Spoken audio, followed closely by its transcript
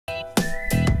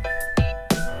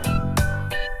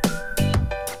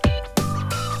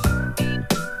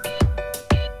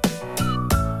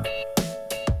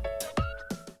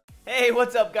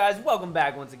what's up, guys? Welcome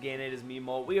back once again. It is me,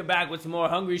 Mo. We are back with some more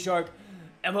Hungry Shark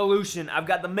Evolution. I've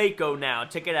got the Mako now.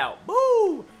 Check it out.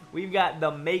 Woo! We've got the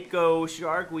Mako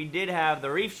Shark. We did have the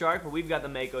Reef Shark, but we've got the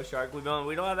Mako Shark. We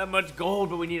don't have that much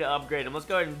gold, but we need to upgrade him. Let's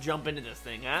go ahead and jump into this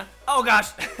thing, huh? Oh, gosh.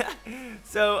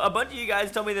 So, a bunch of you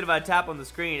guys told me that if I tap on the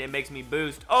screen, it makes me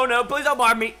boost. Oh, no. Please don't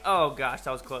barb me. Oh, gosh.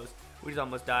 That was close. We just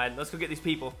almost died. Let's go get these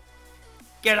people.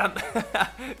 Get him!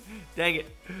 Dang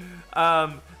it.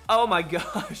 Oh my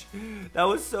gosh. That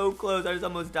was so close. I just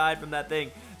almost died from that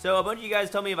thing. So a bunch of you guys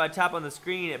told me if I tap on the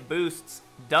screen, it boosts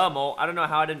double. I don't know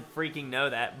how I didn't freaking know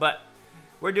that, but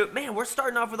man, we're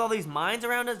starting off with all these mines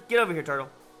around us. Get over here, turtle.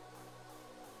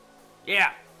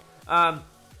 Yeah.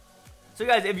 So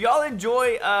guys, if y'all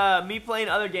enjoy me playing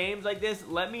other games like this,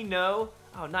 let me know.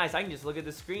 Oh, nice. I can just look at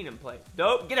the screen and play.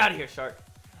 Dope. Get out of here, shark.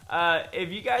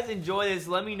 If you guys enjoy this,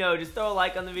 let me know. Just throw a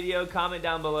like on the video, comment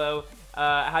down below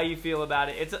how you feel about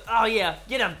it. Oh yeah,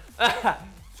 get him!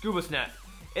 Scuba snap.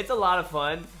 It's a lot of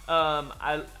fun.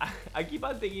 I keep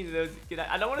on thinking of those.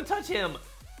 I don't want to touch him.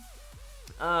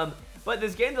 But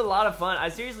this game's a lot of fun. I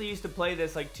seriously used to play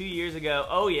this like 2 years ago.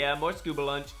 Oh yeah, more scuba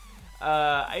lunch.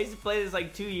 I used to play this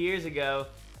like 2 years ago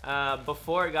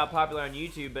before it got popular on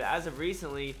YouTube. But as of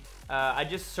recently, I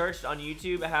just searched on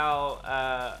YouTube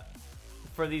how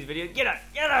for these videos. Get her!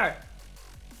 Get her!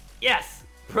 Yes!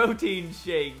 Protein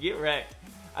shake. Get wrecked.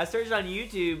 I searched on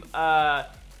YouTube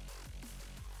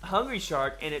Hungry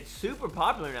Shark, and it's super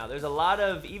popular now. There's a lot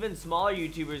of even smaller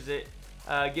YouTubers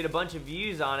that get a bunch of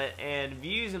views on it, and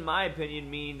views, in my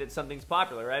opinion, mean that something's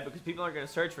popular, right? Because people aren't going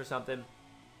to search for something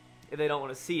if they don't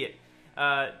want to see it.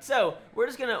 So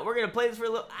we're gonna play this for a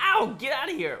little. Ow! Get out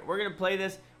of here! We're gonna play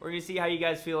this. We're gonna see how you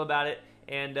guys feel about it.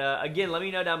 And again, let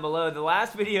me know down below. The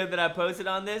last video that I posted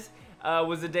on this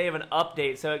was the day of an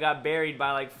update, so it got buried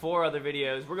by like 4 other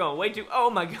videos. We're going way too. Oh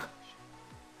my gosh.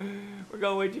 We're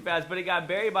going way too fast, but it got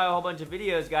buried by a whole bunch of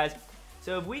videos, guys.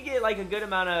 So if we get like a good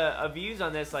amount of views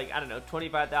on this, like, I don't know,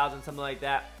 25,000, something like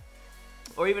that,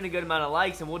 or even a good amount of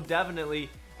likes, and we'll definitely,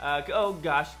 oh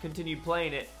gosh, continue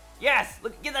playing it. Yes!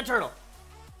 Look, get that turtle.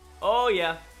 Oh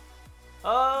yeah.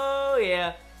 Oh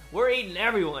yeah. We're eating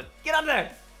everyone. Get up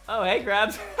there. Oh, hey,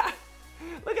 crabs.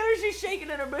 Look at her. She's shaking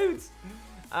in her boots.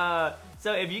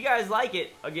 So if you guys like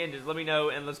it, again, just let me know,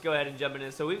 and let's go ahead and jump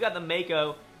in. So we've got the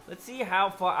Mako. Let's see how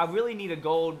far. I really need a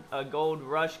gold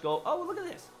rush gold. Oh, look at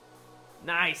this.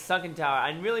 Nice. Sunken tower.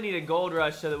 I really need a gold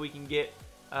rush so that we can get.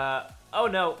 Oh,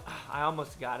 no. I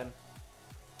almost got him.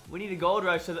 We need a gold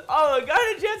rush so that. Oh, I got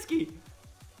a jet ski.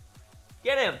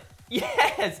 Get him.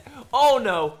 Yes. Oh,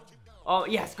 no. Oh,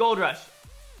 yes. Gold rush.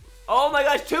 Oh, my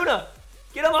gosh. Tuna.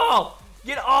 Get them all!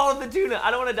 Get all of the tuna!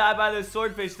 I don't want to die by those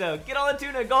swordfish, though. Get all the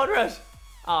tuna! Gold rush!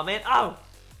 Oh, man. Oh!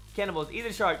 Cannibals. Eat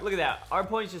a shark. Look at that. Our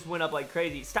points just went up like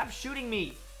crazy. Stop shooting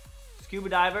me! Scuba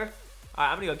diver.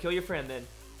 Alright, I'm going to go kill your friend, then.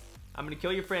 I'm going to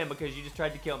kill your friend because you just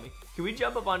tried to kill me. Can we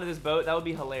jump up onto this boat? That would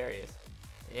be hilarious.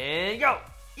 And go!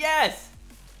 Yes!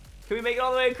 Can we make it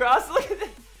all the way across? Look at this!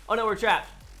 Oh, no, we're trapped.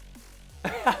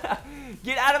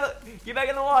 Get out of the... Get back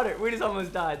in the water. We just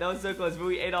almost died. That was so close, but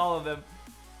we ate all of them.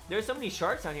 There's so many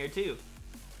sharks down here, too.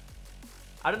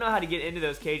 I don't know how to get into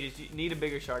those cages. You need a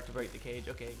bigger shark to break the cage.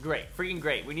 Okay, great. Freaking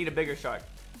great. We need a bigger shark.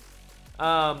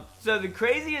 So the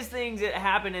craziest things that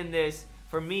happen in this,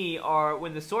 for me, are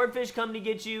when the swordfish come to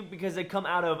get you because they come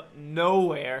out of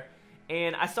nowhere.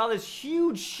 And I saw this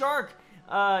huge shark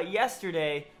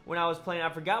yesterday when I was playing. I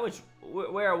forgot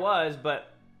where it was,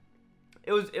 but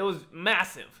it was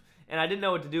massive. And I didn't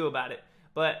know what to do about it.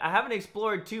 But I haven't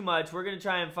explored too much. We're going to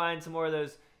try and find some more of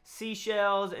those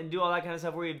seashells and do all that kind of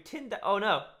stuff. We have 10. Oh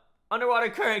no, underwater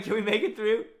current. Can we make it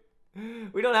through?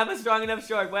 We don't have a strong enough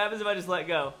shark. What happens if I just let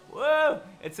go? Whoa!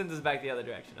 It sends us back the other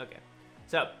direction. Okay,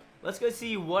 so let's go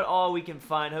see what all we can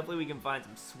find. Hopefully we can find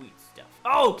some sweet stuff.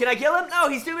 Oh, can I kill him? No,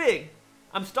 he's too big.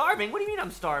 I'm starving. What do you mean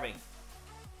I'm starving?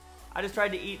 I just tried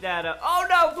to eat that up. Oh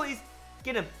no, please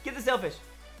get him. Get the sailfish.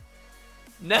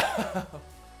 No.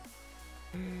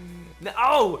 No.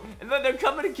 Oh, and then they're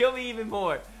coming to kill me even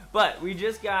more. But we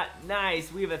just got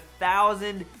nice. We have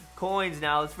 1,000 coins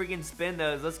now. Let's freaking spin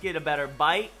those. Let's get a better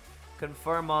bite.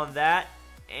 Confirm on that.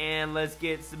 And let's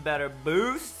get some better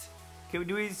boost.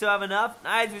 Do we still have enough?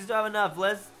 Nice, we still have enough.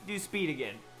 Let's do speed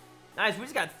again. Nice, we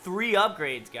just got 3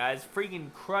 upgrades, guys.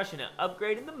 Freaking crushing it.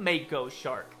 Upgrading the Mako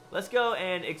Shark. Let's go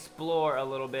and explore a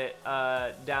little bit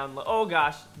down low. Oh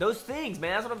gosh, those things,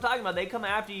 man. That's what I'm talking about. They come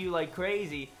after you like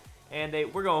crazy. And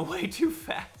we're going way too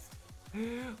fast.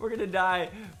 We're gonna die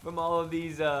from all of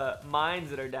these mines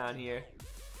that are down here.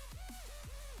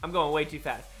 I'm going way too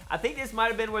fast. I think this might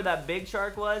have been where that big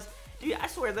shark was. Dude, I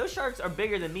swear, those sharks are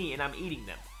bigger than me, and I'm eating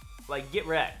them. Like, get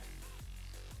wrecked.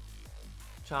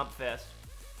 Chomp Fest.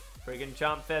 Friggin'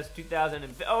 Chomp Fest 2000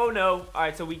 and... Oh, no. All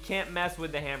right, so we can't mess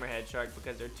with the hammerhead shark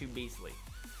because they're too beastly.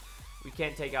 We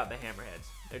can't take out the hammerheads.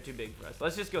 They're too big for us.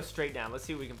 Let's just go straight down. Let's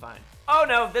see what we can find. Oh,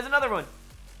 no. There's another one.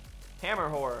 Hammer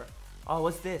horror. Oh,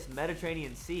 what's this?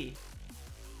 Mediterranean Sea.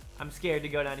 I'm scared to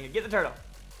go down here. Get the turtle.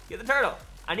 Get the turtle.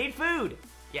 I need food.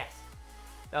 Yes.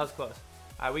 That was close.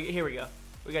 All right, here we go.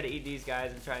 We got to eat these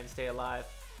guys and try and stay alive.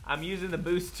 I'm using the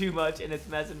boost too much, and it's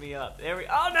messing me up. There we...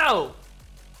 Oh, no!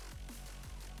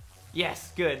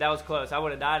 Yes, good. That was close. I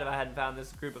would have died if I hadn't found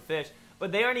this group of fish.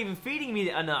 But they aren't even feeding me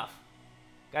enough.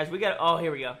 Guys, we got... Oh,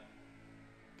 here we go.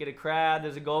 Get a crab.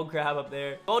 There's a gold crab up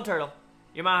there. Gold turtle.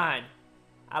 You're mine.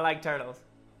 I like turtles.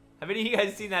 Have any of you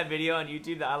guys seen that video on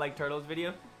YouTube, the I like turtles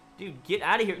video? Dude, get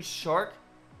out of here. Shark?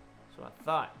 That's what I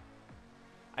thought.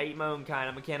 I eat my own kind.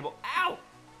 I'm a cannibal. Ow!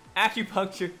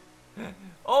 Acupuncture.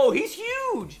 Oh, he's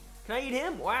huge. Can I eat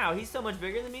him? Wow, he's so much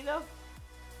bigger than me, though.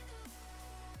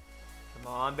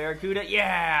 Come on, Barracuda.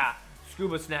 Yeah!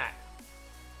 Scuba snack.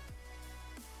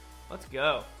 Let's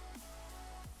go.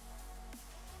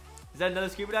 Is that another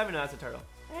scuba diver? No, that's a turtle.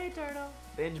 Hey, turtle.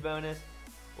 Binge bonus.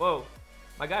 Whoa.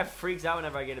 My guy freaks out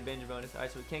whenever I get a binge bonus. All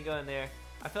right, so we can't go in there.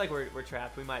 I feel like we're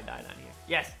trapped. We might die down here.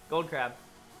 Yes, gold crab.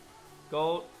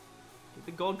 Gold. Get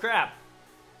the gold crab.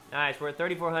 Nice. We're at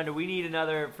 3,400. We need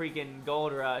another freaking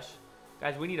gold rush,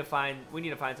 guys. We need to find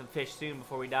some fish soon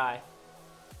before we die.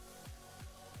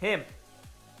 Him.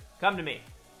 Come to me.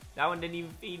 That one didn't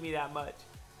even feed me that much.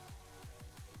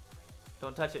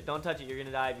 Don't touch it. Don't touch it. You're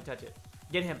gonna die if you touch it.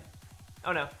 Get him.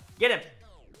 Oh no. Get him.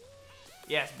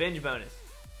 Yes, binge bonus.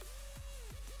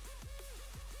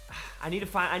 I need to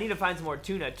find some more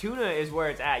tuna. Tuna is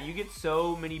where it's at. You get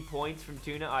so many points from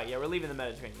tuna. All right, yeah, we're leaving the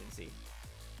Mediterranean Sea.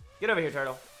 Get over here,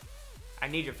 turtle. I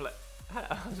need your flip.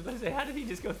 I was about to say, how did he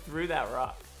just go through that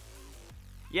rock?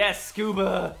 Yes,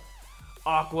 scuba.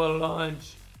 Aqua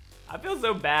lunch. I feel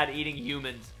so bad eating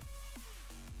humans,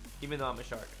 even though I'm a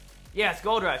shark. Yes,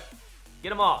 gold rush. Get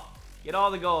them all. Get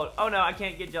all the gold. Oh no, I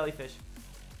can't get jellyfish.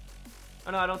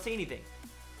 Oh no, I don't see anything.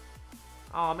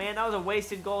 Oh man, that was a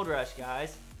wasted gold rush,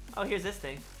 guys. Oh, here's this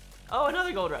thing. Oh,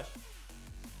 another gold rush.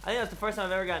 I think that's the first time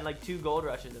I've ever gotten like 2 gold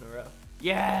rushes in a row.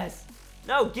 Yes.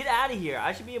 No, get out of here.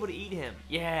 I should be able to eat him.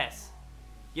 Yes.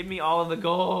 Give me all of the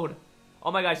gold.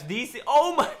 Oh my gosh, these...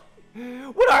 Oh my...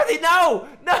 What are they? No!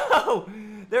 No!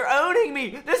 They're owning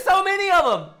me. There's so many of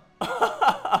them.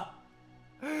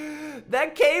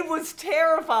 That cave was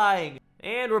terrifying.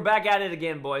 And we're back at it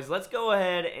again, boys. Let's go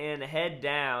ahead and head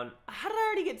down. How did I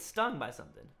already get stung by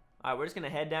something? All right, we're just going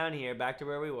to head down here, back to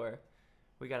where we were.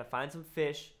 We got to find some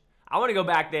fish. I want to go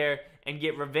back there and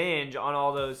get revenge on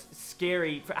all those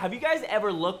scary... Have you guys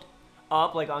ever looked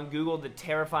up, like on Google, the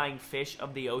terrifying fish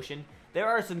of the ocean? There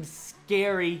are some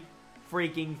scary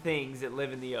freaking things that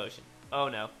live in the ocean. Oh,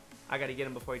 no. I got to get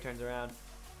him before he turns around.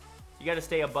 You got to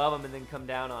stay above him and then come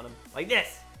down on him. Like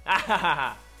this.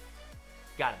 Got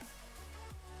him.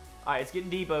 All right, it's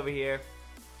getting deep over here.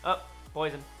 Oh,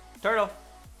 poison. Turtle.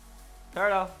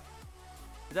 Turtle.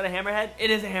 Is that a hammerhead? It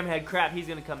is a hammerhead. Crap, he's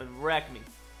going to come and wreck me.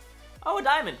 Oh, a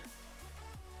diamond.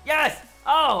 Yes.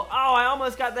 Oh, I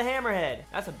almost got the hammerhead.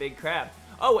 That's a big crab.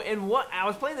 Oh, and what? I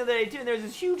was playing the other day, too, and there's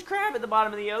this huge crab at the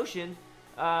bottom of the ocean.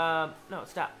 No,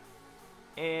 stop.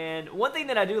 And one thing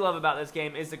that I do love about this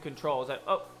game is the controls.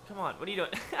 Oh, come on. What are you doing?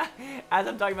 As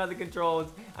I'm talking about the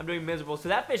controls, I'm doing miserable. So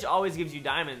that fish always gives you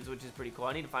diamonds, which is pretty cool.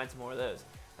 I need to find some more of those.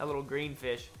 That little green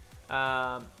fish.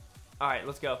 All right,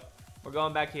 let's go. We're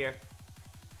going back here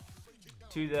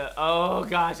to the... Oh,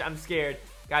 gosh, I'm scared.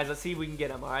 Guys, let's see if we can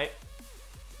get him, all right?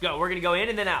 Go. We're going to go in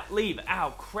and then out. Leave.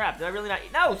 Ow, crap. Did I really not...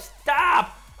 No,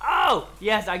 stop! Oh,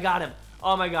 yes, I got him.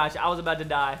 Oh, my gosh. I was about to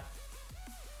die.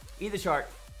 Eat the shark.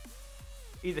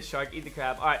 Eat the shark. Eat the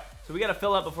crab. All right, so we got to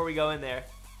fill up before we go in there.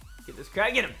 Get this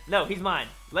crab. Get him. No, he's mine.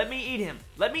 Let me eat him.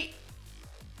 Let me...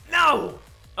 No!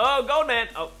 Oh, gold man.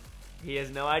 Oh, he has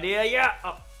no idea. Yeah.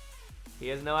 Oh, he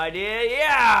has no idea.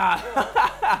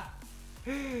 Yeah!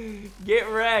 Get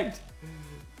wrecked.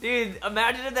 Dude,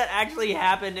 imagine if that actually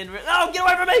happened in... No, get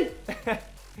away from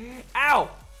me! Ow!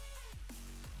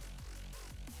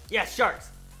 Yes, sharks.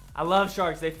 I love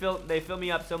sharks. They fill me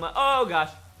up so much. Oh,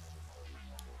 gosh.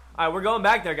 All right, we're going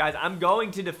back there, guys. I'm going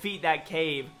to defeat that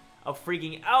cave of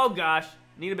freaking... Oh, gosh.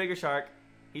 Need a bigger shark.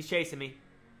 He's chasing me.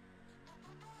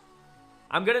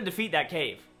 I'm going to defeat that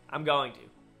cave. I'm going to.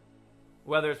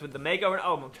 Whether it's with the Mako or...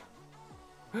 Oh,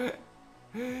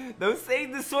 those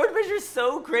things, the swordfish are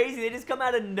so crazy. They just come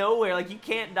out of nowhere. Like, you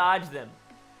can't dodge them.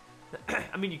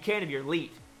 I mean, you can if you're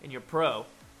elite and you're pro,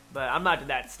 but I'm not to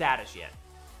that status yet.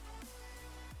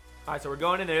 All right, so we're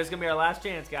going in there. This is going to be our last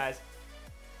chance, guys.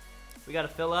 We got to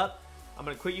fill up. I'm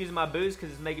going to quit using my boost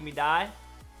because it's making me die.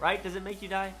 right? Does it make you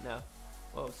die? No.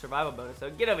 Whoa, survival bonus. So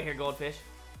get over here, goldfish.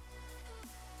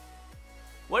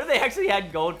 What if they actually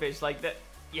had goldfish like that?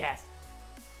 Yes.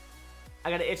 I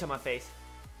got an itch on my face.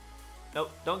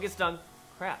 Nope, don't get stung.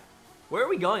 Crap. Where are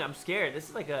we going? I'm scared. This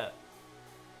is like a...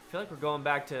 I feel like we're going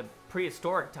back to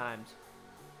prehistoric times.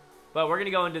 But we're going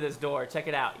to go into this door. Check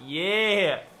it out.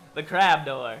 Yeah! The crab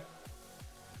door.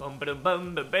 Alright,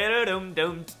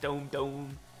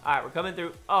 we're coming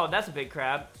through. Oh, that's a big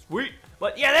crab. Sweet.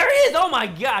 But yeah, there he is. Oh my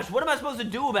gosh. What am I supposed to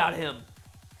do about him?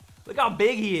 Look how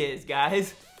big he is,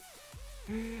 guys.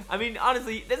 I mean,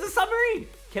 honestly, there's a submarine.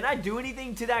 Can I do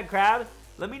anything to that crab?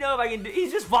 Let me know if I can do.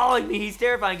 He's just following me. He's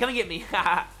terrifying. Come and get me.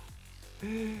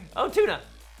 Oh, tuna.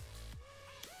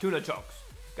 Tuna chunks.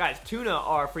 Guys, tuna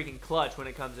are freaking clutch when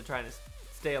it comes to trying to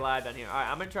stay alive down here. All right,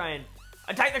 I'm going to try and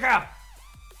attack the crab.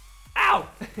 Ow!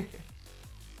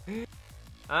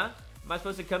 Huh? Am I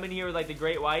supposed to come in here with like the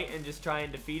great white and just try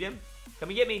and defeat him? Come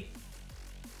and get me.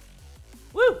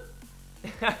 Woo!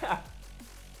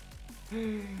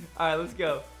 Alright, let's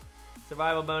go.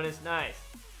 Survival bonus, nice.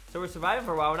 So we're surviving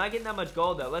for a while. We're not getting that much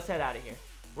gold though. Let's head out of here.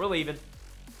 We're leaving.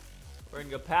 We're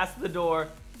gonna go past the door.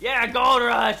 Yeah, gold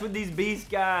rush with these beast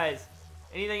guys.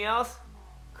 Anything else?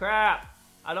 Crap.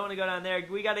 I don't want to go down there.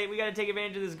 We gotta take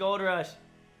advantage of this gold rush.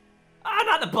 Ah,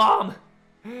 not the bomb!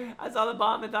 I saw the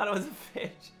bomb and thought it was a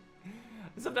fish.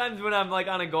 Sometimes when I'm like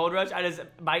on a gold rush, I just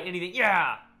bite anything.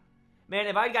 Yeah! Man,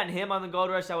 if I'd gotten him on the gold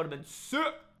rush, that would have been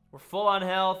sick. We're full on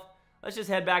health. Let's just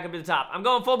head back up to the top. I'm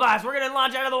going full blast. We're gonna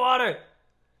launch out of the water.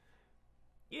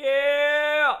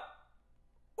 Yeah!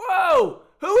 Whoa!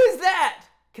 Who is that?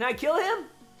 Can I kill him?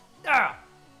 Ah!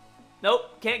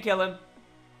 Nope, can't kill him.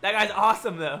 That guy's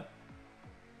awesome though.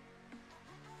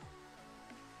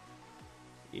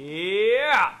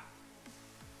 Yeah!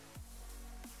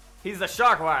 He's the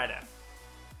shark rider.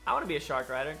 I want to be a shark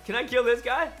rider. Can I kill this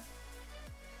guy?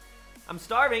 I'm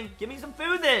starving. Give me some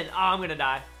food then. Oh, I'm gonna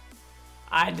die.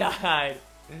 I died.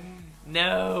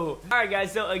 No. Alright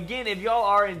guys, so again, if y'all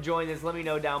are enjoying this, let me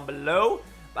know down below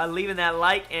by leaving that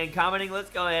like and commenting.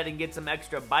 Let's go ahead and get some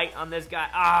extra bite on this guy.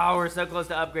 Oh, we're so close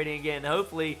to upgrading again.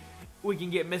 Hopefully, we can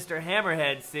get Mr.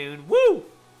 Hammerhead soon. Woo!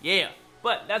 Yeah.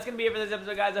 But that's going to be it for this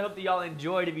episode, guys. I hope that y'all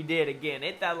enjoyed. If you did, again,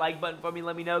 hit that like button for me.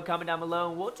 Let me know. Comment down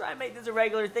below. And we'll try and make this a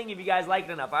regular thing if you guys like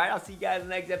it enough. All right, I'll see you guys in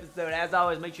the next episode. As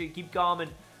always, make sure you keep calm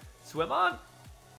and swim on.